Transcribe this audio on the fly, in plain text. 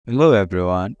Hello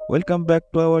everyone, welcome back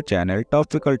to our channel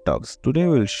Topical Talks. Today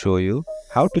we'll show you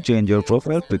how to change your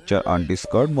profile picture on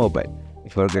Discord mobile.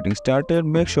 Before getting started,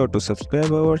 make sure to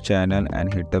subscribe our channel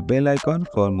and hit the bell icon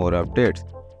for more updates.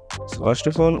 So first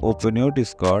of all, open your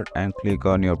Discord and click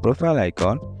on your profile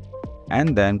icon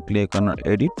and then click on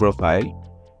edit profile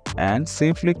and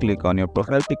simply click on your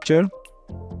profile picture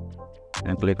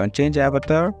and click on change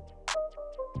avatar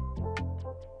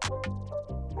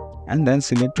and then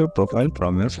select your profile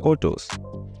from your photos.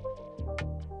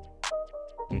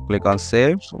 Click on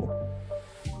save.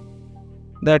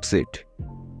 That's it.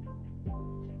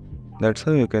 That's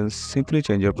how you can simply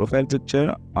change your profile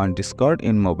picture on Discord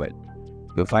in mobile.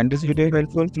 If you find this video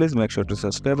helpful, please make sure to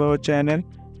subscribe our channel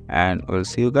and we'll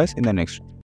see you guys in the next one.